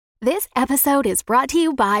This episode is brought to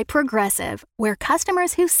you by Progressive, where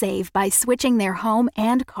customers who save by switching their home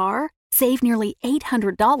and car save nearly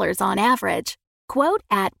 $800 on average. Quote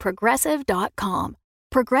at Progressive.com.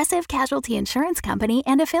 Progressive Casualty Insurance Company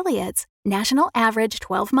and Affiliates. National average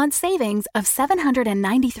 12-month savings of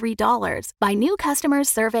 $793 by new customers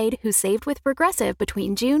surveyed who saved with Progressive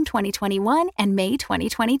between June 2021 and May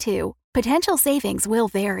 2022. Potential savings will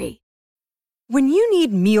vary. When you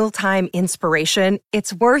need mealtime inspiration,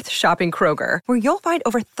 it's worth shopping Kroger, where you'll find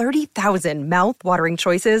over 30,000 mouth-watering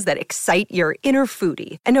choices that excite your inner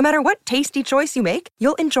foodie. And no matter what tasty choice you make,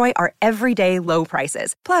 you'll enjoy our everyday low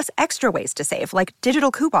prices, plus extra ways to save, like digital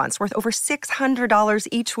coupons worth over $600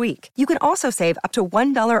 each week. You can also save up to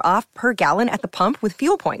 $1 off per gallon at the pump with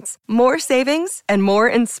fuel points. More savings and more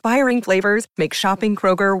inspiring flavors make shopping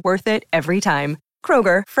Kroger worth it every time.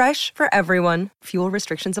 Kroger, fresh for everyone. Fuel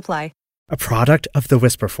restrictions apply. A product of the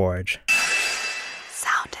Whisper Forge.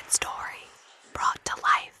 Sound and story brought to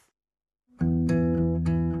life.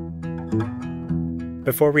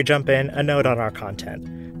 Before we jump in, a note on our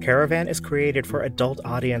content. Caravan is created for adult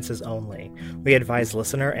audiences only. We advise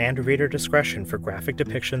listener and reader discretion for graphic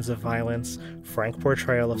depictions of violence, frank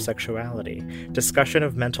portrayal of sexuality, discussion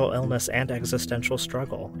of mental illness and existential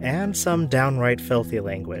struggle, and some downright filthy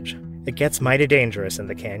language. It gets mighty dangerous in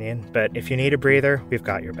the canyon, but if you need a breather, we've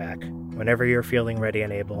got your back. Whenever you're feeling ready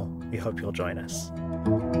and able, we hope you'll join us.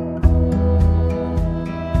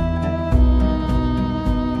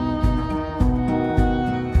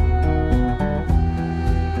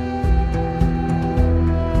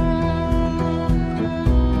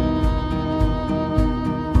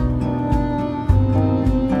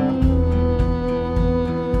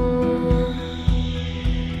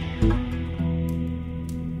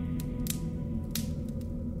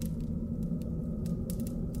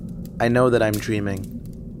 I know that I'm dreaming.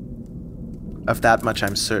 Of that much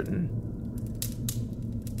I'm certain.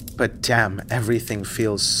 But damn, everything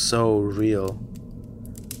feels so real.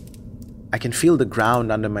 I can feel the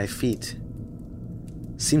ground under my feet.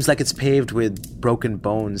 Seems like it's paved with broken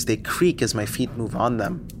bones. They creak as my feet move on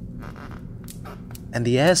them. And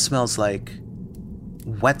the air smells like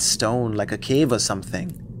wet stone, like a cave or something.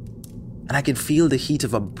 And I can feel the heat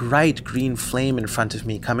of a bright green flame in front of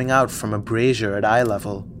me coming out from a brazier at eye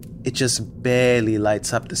level. It just barely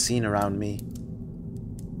lights up the scene around me.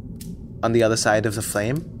 On the other side of the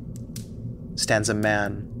flame stands a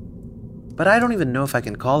man. But I don't even know if I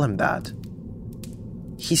can call him that.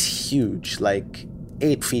 He's huge, like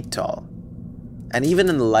 8 feet tall. And even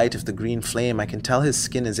in the light of the green flame, I can tell his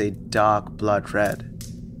skin is a dark blood red.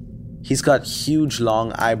 He's got huge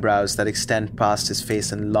long eyebrows that extend past his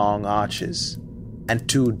face in long arches, and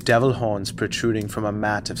 2 devil horns protruding from a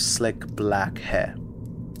mat of slick black hair.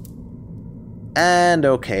 And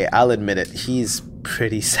okay, I'll admit it, he's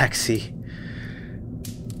pretty sexy.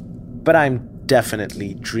 But I'm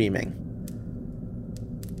definitely dreaming.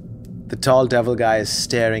 The tall devil guy is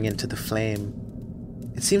staring into the flame.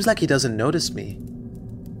 It seems like he doesn't notice me.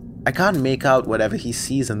 I can't make out whatever he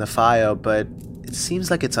sees in the fire, but it seems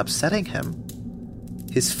like it's upsetting him.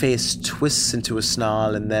 His face twists into a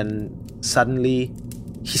snarl, and then suddenly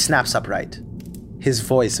he snaps upright. His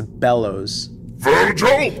voice bellows.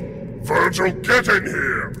 Virgil! Virgil, get in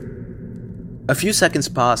here! A few seconds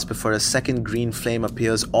pass before a second green flame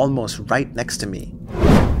appears almost right next to me.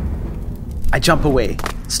 I jump away,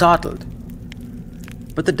 startled.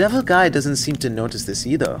 But the devil guy doesn't seem to notice this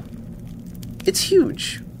either. It's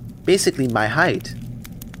huge, basically my height.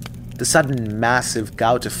 The sudden massive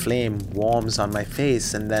gout of flame warms on my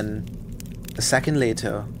face, and then, a second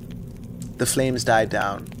later, the flames die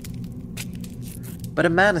down. But a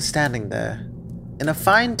man is standing there, in a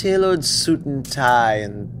fine tailored suit and tie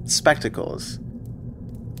and spectacles.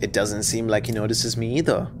 It doesn't seem like he notices me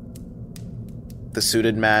either. The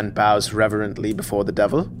suited man bows reverently before the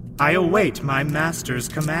devil. I await my master's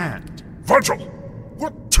command. Virgil!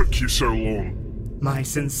 What took you so long? My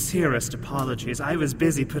sincerest apologies. I was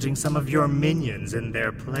busy putting some of your minions in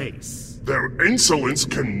their place. Their insolence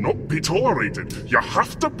cannot be tolerated. You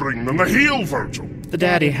have to bring them a heel, Virgil. The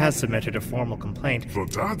daddy has submitted a formal complaint. The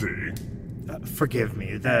daddy? Forgive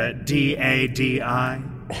me, the DADI?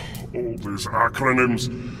 All these acronyms.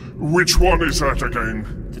 Which one is that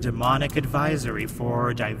again? The Demonic Advisory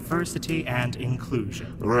for Diversity and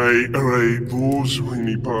Inclusion. Right, those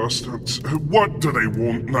whiny bastards. What do they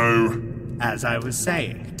want now? As I was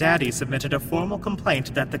saying, Daddy submitted a formal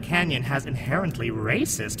complaint that the Canyon has inherently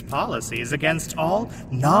racist policies against all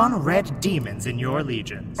non-red demons in your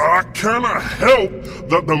legions. I cannot help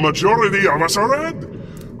that the majority of us are red.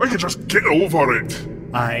 I can just get over it.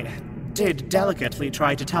 I did delicately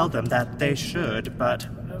try to tell them that they should, but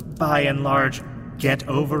by and large, get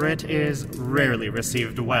over it is rarely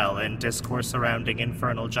received well in discourse surrounding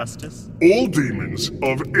infernal justice. All demons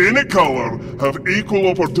of any color have equal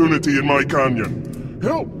opportunity in my canyon.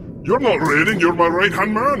 Hell, you're not red and you're my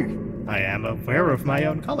right-hand man. I am aware of my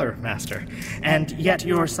own color, Master, and yet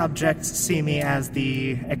your subjects see me as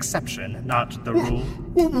the exception, not the rule.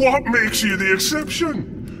 Well, what makes you the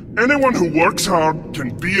exception? Anyone who works hard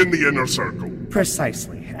can be in the inner circle.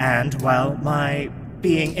 Precisely, and, well, my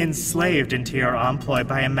being enslaved into your employ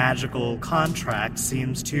by a magical contract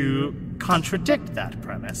seems to contradict that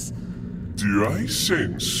premise. Do I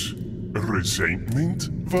sense resentment,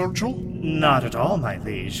 Virgil? Not at all, my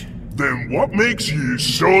liege. Then what makes you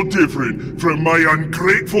so different from my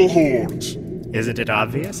ungrateful hordes? Isn't it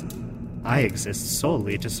obvious? I exist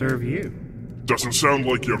solely to serve you. Doesn't sound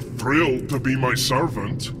like you're thrilled to be my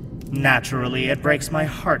servant. Naturally, it breaks my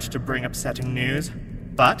heart to bring upsetting news,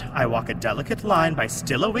 but I walk a delicate line by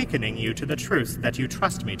still awakening you to the truths that you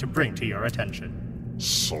trust me to bring to your attention.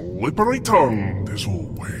 Slippery-tongued, as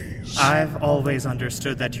always. I've always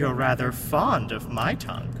understood that you're rather fond of my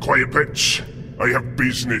tongue. Quiet, bitch. I have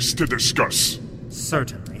business to discuss.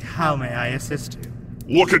 Certainly. How may I assist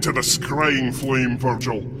you? Look into the scrying flame,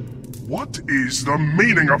 Virgil. What is the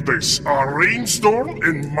meaning of this? A rainstorm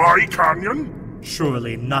in my canyon?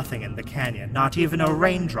 Surely nothing in the canyon, not even a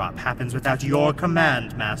raindrop, happens without your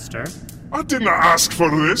command, Master. I didn't ask for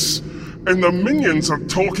this. And the minions are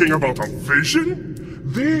talking about a vision?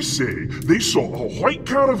 They say they saw a white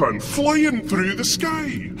caravan flying through the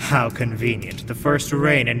sky. How convenient. The first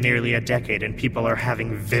rain in nearly a decade and people are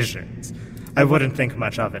having visions. I wouldn't think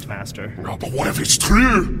much of it, Master. Oh, but what if it's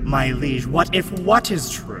true? My liege, what if what is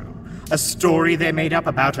true? A story they made up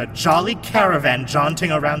about a jolly caravan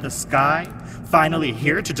jaunting around the sky? Finally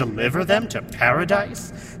here to deliver them to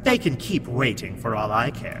paradise? They can keep waiting for all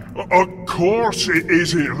I care. Of course it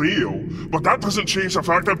isn't real, but that doesn't change the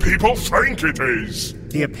fact that people think it is.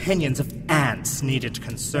 The opinions of ants needn't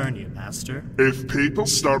concern you, Master. If people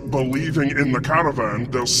start believing in the caravan,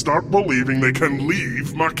 they'll start believing they can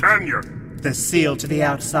leave my canyon. The seal to the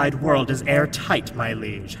outside world is airtight, my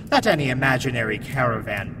liege. Let any imaginary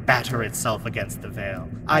caravan batter itself against the veil.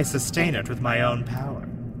 I sustain it with my own power.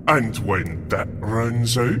 And when that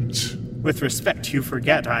runs out? With respect, you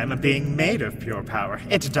forget I am a being made of pure power.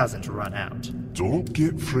 It doesn't run out. Don't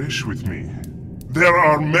get fresh with me. There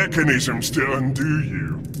are mechanisms to undo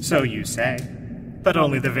you. So you say. But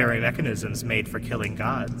only the very mechanisms made for killing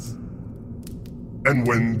gods. And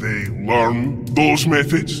when they learn those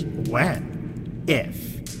methods? When?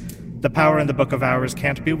 If. The power in the Book of Hours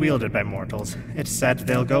can't be wielded by mortals. It's said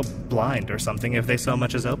they'll go blind or something if they so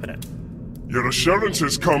much as open it. Your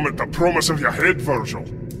assurances come at the promise of your head, Virgil.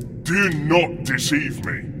 Do not deceive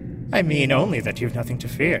me. I mean only that you've nothing to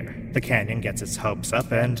fear. The canyon gets its hopes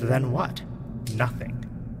up, and then what? Nothing.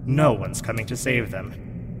 No one's coming to save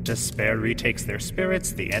them. Despair retakes their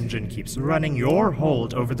spirits, the engine keeps running, your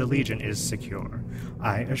hold over the Legion is secure.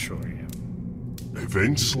 I assure you.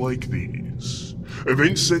 Events like these,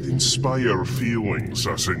 events that inspire feelings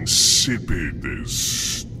as insipid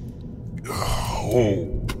as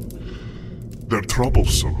hope, they're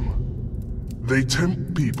troublesome. They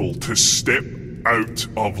tempt people to step out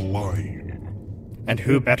of line. And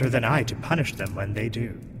who better than I to punish them when they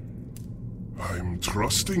do? I'm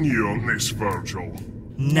trusting you on this, Virgil.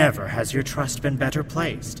 Never has your trust been better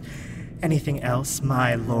placed. Anything else,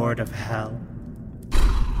 my Lord of Hell?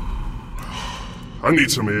 I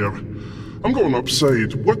need some air. I'm going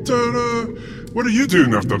upside. What are you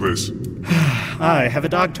doing after this? I have a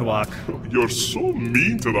dog to walk. You're so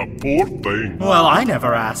mean to that poor thing. Well, I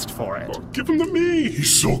never asked for it. Give him to me.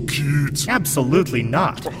 He's so cute. Absolutely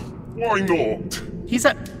not. Why not? He's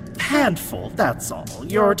a handful, that's all.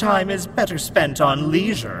 Your time is better spent on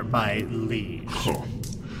leisure, my liege. Huh.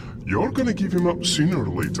 You're gonna give him up sooner or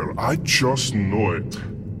later. I just know it.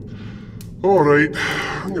 Alright,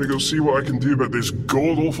 I'm gonna go see what I can do about this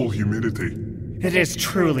god-awful humidity. It is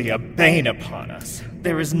truly a bane upon us.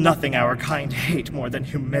 There is nothing our kind hate more than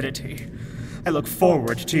humidity. I look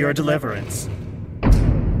forward to your deliverance.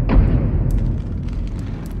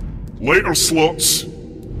 Later, sluts.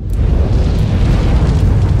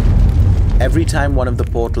 Every time one of the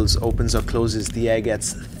portals opens or closes, the air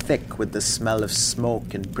gets thick with the smell of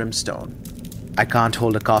smoke and brimstone. I can't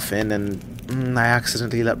hold a cough in, and I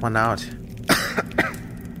accidentally let one out.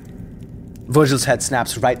 Virgil's head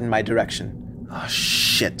snaps right in my direction. Oh,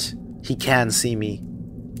 shit. He can see me.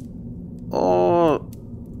 Or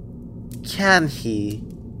can he?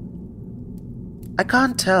 I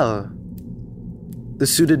can't tell. The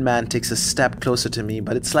suited man takes a step closer to me,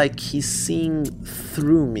 but it's like he's seeing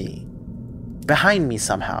through me. behind me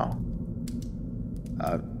somehow.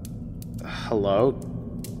 Hello?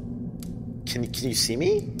 Can you see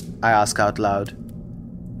me? I ask out loud.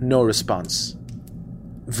 No response.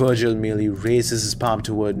 Virgil merely raises his palm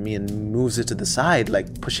toward me and moves it to the side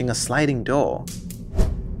like pushing a sliding door.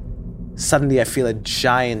 Suddenly I feel a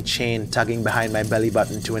giant chain tugging behind my belly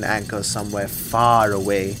button to an anchor somewhere far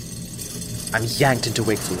away. I'm yanked into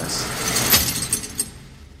wakefulness.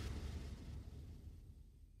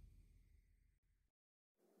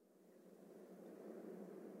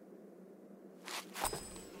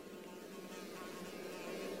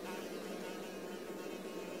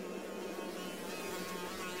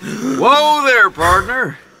 Whoa there,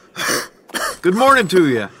 partner. Good morning to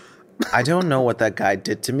you. I don't know what that guy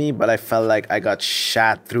did to me, but I felt like I got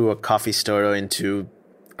shot through a coffee store into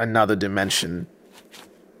another dimension.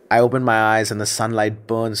 I open my eyes and the sunlight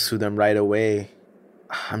burns through them right away.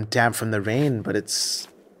 I'm damp from the rain, but it's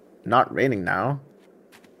not raining now.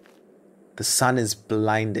 The sun is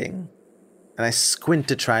blinding, and I squint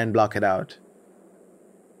to try and block it out.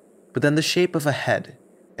 But then the shape of a head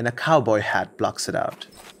in a cowboy hat blocks it out,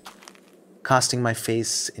 casting my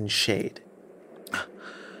face in shade.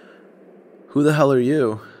 Who the hell are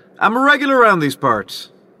you? I'm a regular around these parts.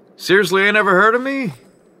 Seriously, ain't ever heard of me?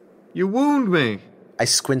 You wound me. I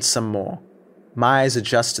squint some more. My eyes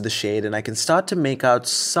adjust to the shade and I can start to make out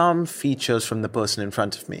some features from the person in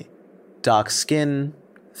front of me. Dark skin,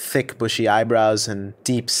 thick bushy eyebrows, and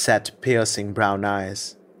deep-set piercing brown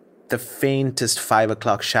eyes. The faintest 5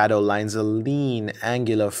 o'clock shadow lines a lean,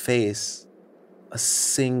 angular face. A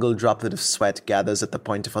single droplet of sweat gathers at the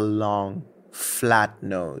point of a long, flat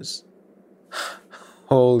nose.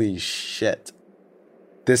 Holy shit.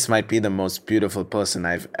 This might be the most beautiful person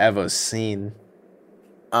I've ever seen.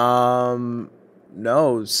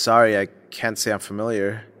 No, sorry, I can't say I'm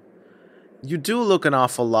familiar. You do look an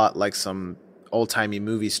awful lot like some old-timey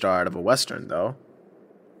movie star out of a western, though.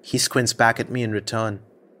 He squints back at me in return.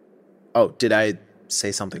 Oh, did I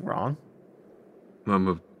say something wrong?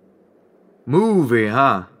 Movie,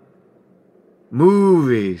 huh?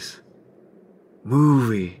 Movies.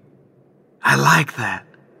 Movie. I like that.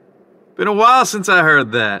 Been a while since I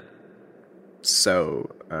heard that.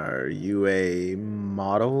 So, are you a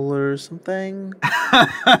model or something?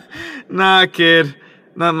 Nah, kid.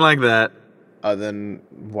 Nothing like that. Then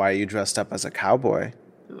why are you dressed up as a cowboy?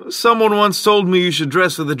 Someone once told me you should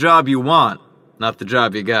dress for the job you want, not the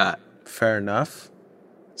job you got. Fair enough.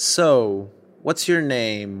 So, what's your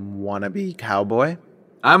name, wannabe cowboy?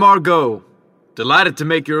 I'm Argo. Delighted to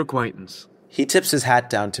make your acquaintance. He tips his hat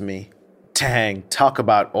down to me. Dang, talk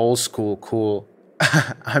about old school cool.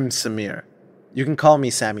 I'm Samir. You can call me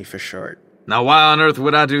Sammy for short. Now why on earth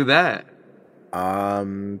would I do that?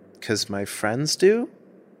 'Cause my friends do?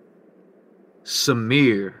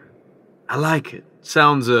 Samir. I like it.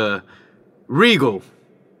 Sounds, regal.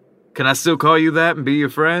 Can I still call you that and be your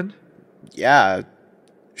friend? Yeah,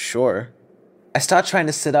 sure. I start trying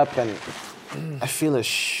to sit up and I feel a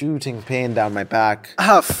shooting pain down my back.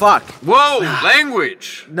 Ah, fuck. Whoa,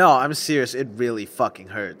 language! No, I'm serious. It really fucking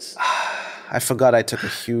hurts. I forgot I took a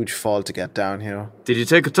huge fall to get down here. Did you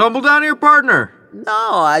take a tumble down here, partner?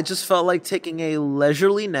 No, I just felt like taking a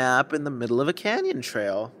leisurely nap in the middle of a canyon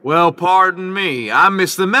trail. Well, pardon me. I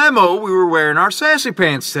missed the memo. We were wearing our sassy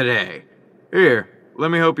pants today. Here,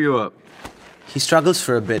 let me help you up. He struggles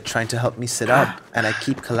for a bit, trying to help me sit up, and I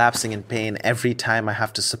keep collapsing in pain every time I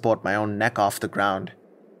have to support my own neck off the ground.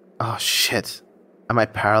 Oh, shit. Am I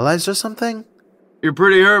paralyzed or something? You're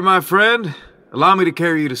pretty hurt, my friend. Allow me to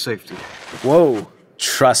carry you to safety. Whoa.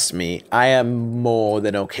 Trust me, I am more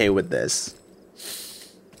than okay with this.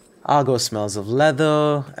 Argo smells of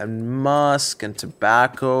leather and musk and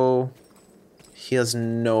tobacco. He has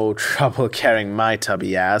no trouble carrying my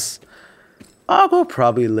tubby ass. Argo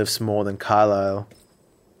probably lifts more than Carlisle.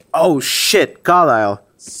 Oh shit, Carlisle.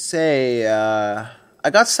 Say, I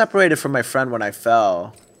got separated from my friend when I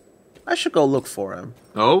fell. I should go look for him.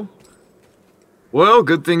 Oh? Well,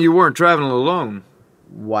 good thing you weren't traveling alone.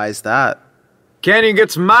 Why's that? Canyon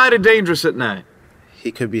gets mighty dangerous at night.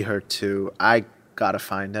 He could be hurt too. I gotta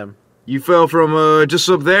find him. You fell from, just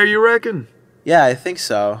up there, you reckon? Yeah, I think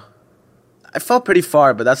so. I fell pretty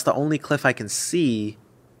far, but that's the only cliff I can see.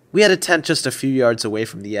 We had a tent just a few yards away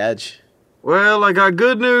from the edge. Well, I got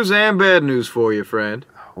good news and bad news for you, friend.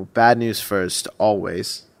 Oh, bad news first,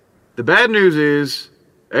 always. The bad news is,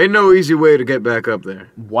 ain't no easy way to get back up there.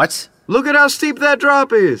 What? Look at how steep that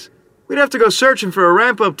drop is. We'd have to go searching for a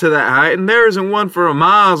ramp up to that height, and there isn't one for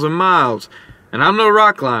miles and miles. And I'm no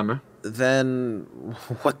rock climber. Then,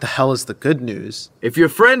 what the hell is the good news? If your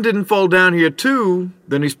friend didn't fall down here too,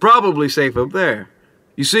 then he's probably safe up there.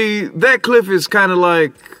 You see, that cliff is kind of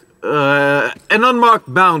like an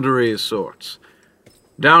unmarked boundary of sorts.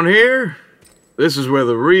 Down here, this is where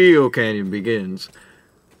the real canyon begins.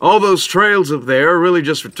 All those trails up there are really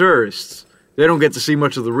just for tourists. They don't get to see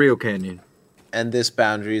much of the real canyon. And this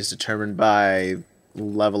boundary is determined by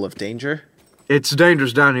level of danger? It's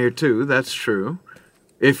dangerous down here too, that's true.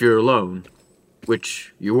 If you're alone.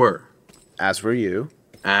 Which you were. As were you.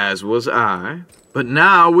 As was I. But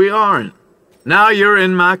now we aren't. Now you're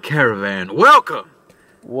in my caravan. Welcome!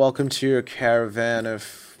 Welcome to your caravan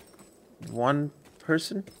of one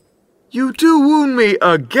person? You do wound me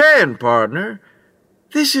again, partner.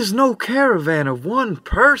 This is no caravan of one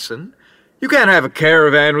person. You can't have a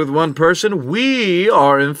caravan with one person. We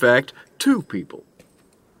are, in fact, two people.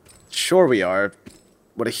 Sure we are.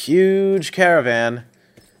 What a huge caravan.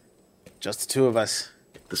 Just the two of us.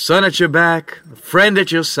 The sun at your back, a friend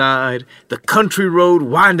at your side, the country road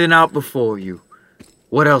winding out before you.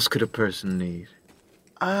 What else could a person need?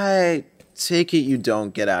 I take it you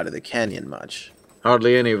don't get out of the canyon much.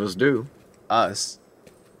 Hardly any of us do. Us?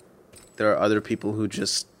 There are other people who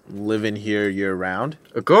just live in here year-round?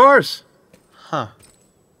 Of course. Huh.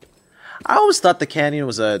 I always thought the canyon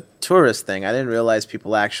was a tourist thing. I didn't realize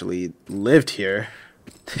people actually lived here.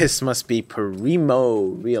 This must be primo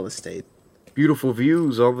real estate. Beautiful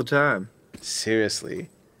views all the time. Seriously.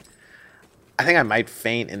 I think I might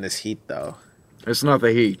faint in this heat, though. It's not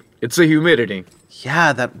the heat. It's the humidity.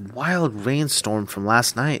 Yeah, that wild rainstorm from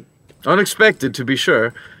last night. Unexpected, to be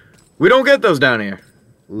sure. We don't get those down here.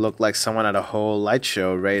 Looked like someone had a whole light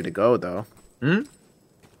show ready to go, though.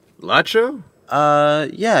 Light show?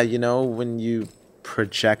 Yeah, you know, when you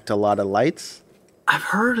project a lot of lights? I've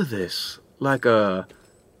heard of this. Like a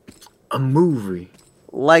movie.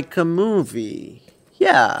 Like a movie.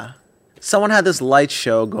 Yeah. Someone had this light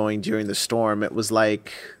show going during the storm. It was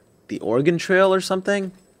like the Oregon Trail or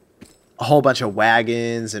something. A whole bunch of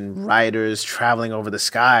wagons and riders traveling over the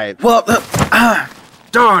sky. Well,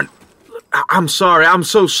 Darn! I'm sorry. I'm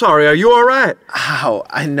so sorry. Are you all right? Ow,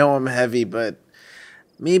 I know I'm heavy, but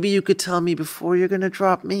maybe you could tell me before you're gonna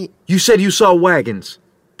drop me. You said you saw wagons.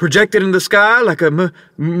 Projected in the sky like a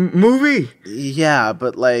movie? Yeah,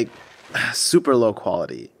 but like super low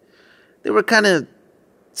quality. They were kind of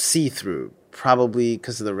see-through, probably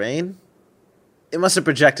because of the rain. It must have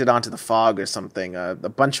projected onto the fog or something. A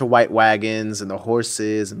bunch of white wagons and the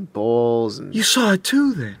horses and bulls and... You saw it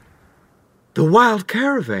too, then? The Wild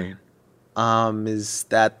Caravan. Is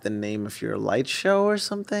that the name of your light show or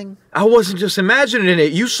something? I wasn't just imagining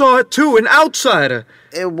it. You saw it too, an outsider.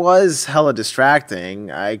 It was hella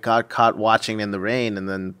distracting. I got caught watching in the rain and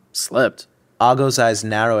then slipped. Argo's eyes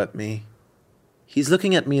narrow at me. He's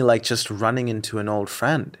looking at me like just running into an old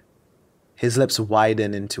friend. His lips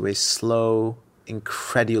widen into a slow,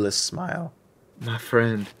 incredulous smile. My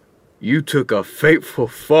friend, you took a fateful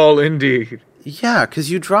fall indeed. Yeah,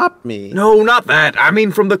 'cause you dropped me. No, not that. I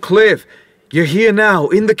mean from the cliff. You're here now,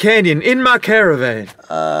 in the canyon, in my caravan.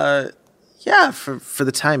 Yeah, for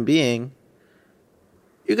the time being.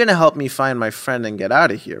 You're gonna help me find my friend and get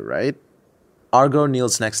out of here, right? Argo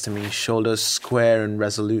kneels next to me, shoulders square and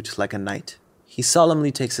resolute like a knight. He solemnly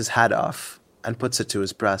takes his hat off and puts it to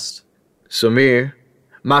his breast. Samir,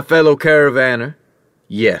 my fellow caravaner,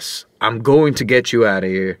 yes, I'm going to get you out of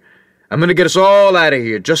here. I'm going to get us all out of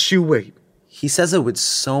here. Just you wait. He says it with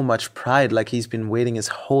so much pride, like he's been waiting his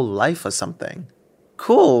whole life or something.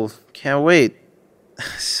 Cool, can't wait.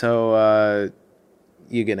 So,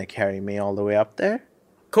 you gonna carry me all the way up there?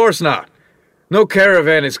 Course not. No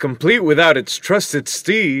caravan is complete without its trusted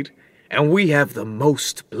steed, and we have the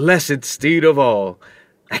most blessed steed of all.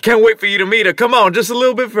 I can't wait for you to meet her. Come on, just a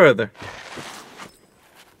little bit further.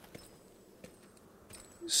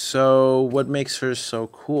 So, what makes her so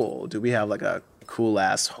cool? Do we have like a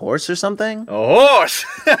cool-ass horse or something? A horse?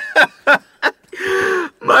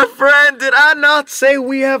 My friend, did I not say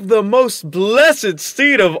we have the most blessed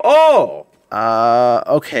steed of all?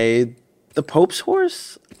 Okay. The Pope's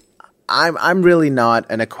horse? I'm really not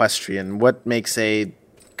an equestrian. What makes a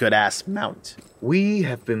good-ass mount? We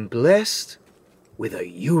have been blessed with a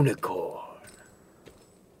unicorn.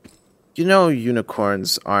 You know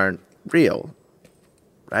unicorns aren't real,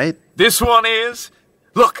 right? This one is.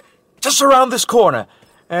 Look, just around this corner.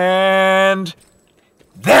 And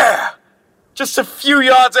there! Just a few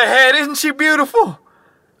yards ahead. Isn't she beautiful?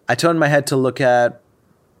 I turn my head to look at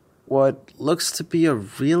what looks to be a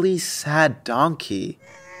really sad donkey.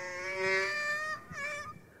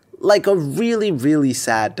 Like a really, really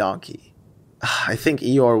sad donkey. I think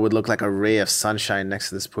Eeyore would look like a ray of sunshine next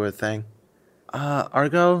to this poor thing.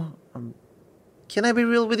 Argo, can I be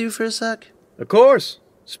real with you for a sec? Of course.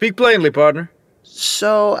 Speak plainly, partner.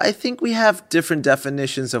 So I think we have different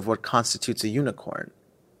definitions of what constitutes a unicorn.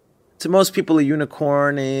 To most people, a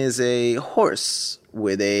unicorn is a horse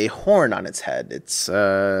with a horn on its head. It's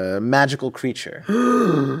a magical creature.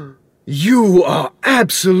 You are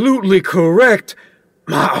absolutely correct.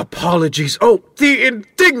 My apologies. Oh, the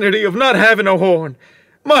indignity of not having a horn.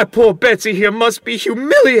 My poor Betsy here must be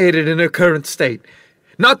humiliated in her current state.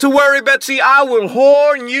 Not to worry, Betsy, I will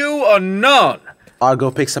horn you anon.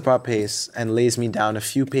 Argo picks up our pace and lays me down a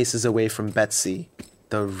few paces away from Betsy,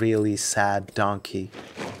 the really sad donkey.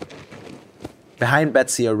 Behind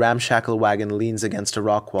Betsy, a ramshackle wagon leans against a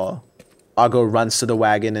rock wall. Argo runs to the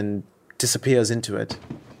wagon and disappears into it.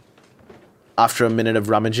 After a minute of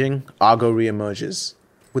rummaging, Argo reemerges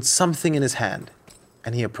with something in his hand,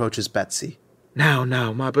 and he approaches Betsy. Now,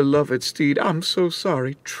 my beloved steed, I'm so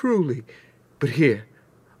sorry, truly. But here,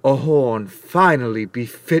 a horn finally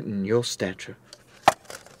befitting your stature.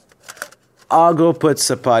 Argo puts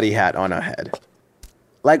a party hat on her head.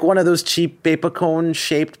 Like one of those cheap paper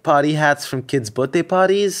cone-shaped party hats from kids' birthday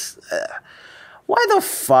parties. Why the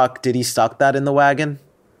fuck did he stock that in the wagon?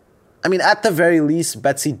 I mean, at the very least,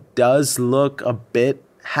 Betsy does look a bit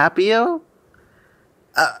happier.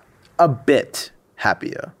 A bit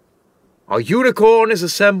happier. Our unicorn is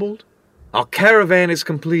assembled. Our caravan is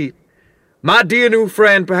complete. My dear new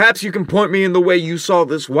friend, perhaps you can point me in the way you saw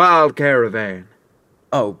this wild caravan.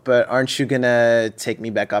 Oh, but aren't you gonna take me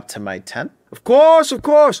back up to my tent? Of course.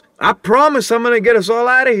 I promised I'm gonna get us all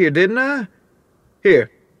out of here, didn't I?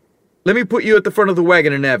 Here, let me put you at the front of the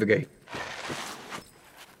wagon and navigate.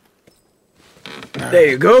 There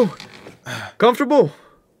you go. Comfortable?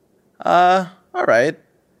 All right.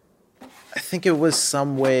 I think it was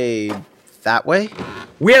some way that way.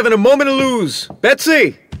 We haven't a moment to lose.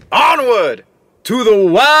 Betsy, onward to the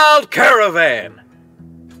wild caravan.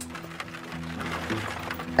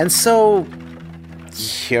 And so,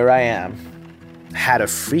 here I am. Had a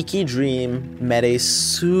freaky dream, met a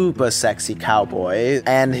super sexy cowboy,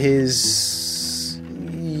 and his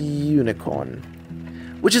unicorn.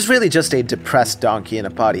 Which is really just a depressed donkey in a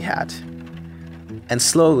party hat. And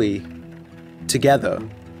slowly, together,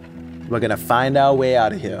 we're gonna find our way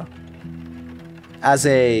out of here. As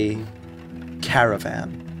a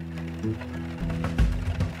caravan.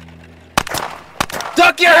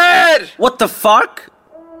 Duck your head! What the fuck?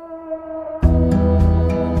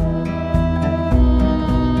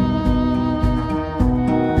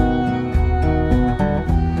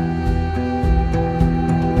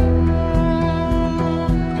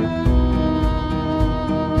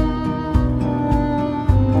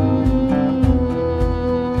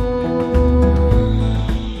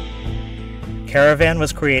 Caravan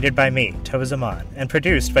was created by me, Tova Zaman, and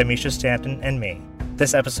produced by Misha Stanton and me.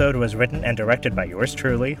 This episode was written and directed by yours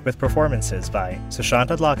truly, with performances by Sushant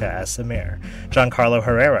Adlaka as Samir, Giancarlo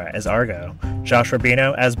Herrera as Argo, Josh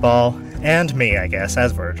Rubino as Ball, and me, I guess,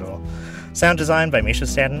 as Virgil. Sound design by Misha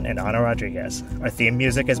Stanton and Ana Rodriguez. Our theme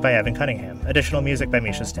music is by Evan Cunningham. Additional music by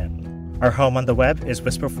Misha Stanton. Our home on the web is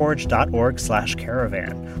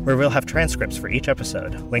whisperforge.org/caravan, where we'll have transcripts for each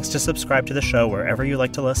episode, links to subscribe to the show wherever you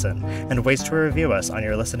like to listen, and ways to review us on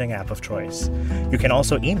your listening app of choice. You can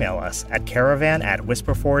also email us at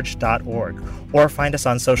caravan@whisperforge.org, or find us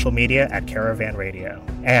on social media at Caravan Radio.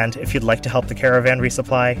 And if you'd like to help the Caravan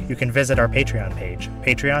resupply, you can visit our Patreon page,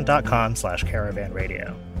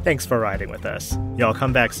 patreon.com/caravanradio. Thanks for riding with us. Y'all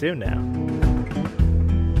come back soon now.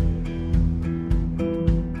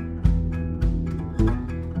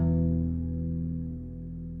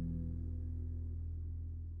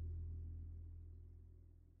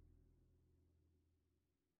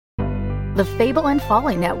 The Fable and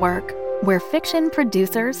Folly Network, where fiction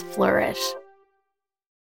producers flourish.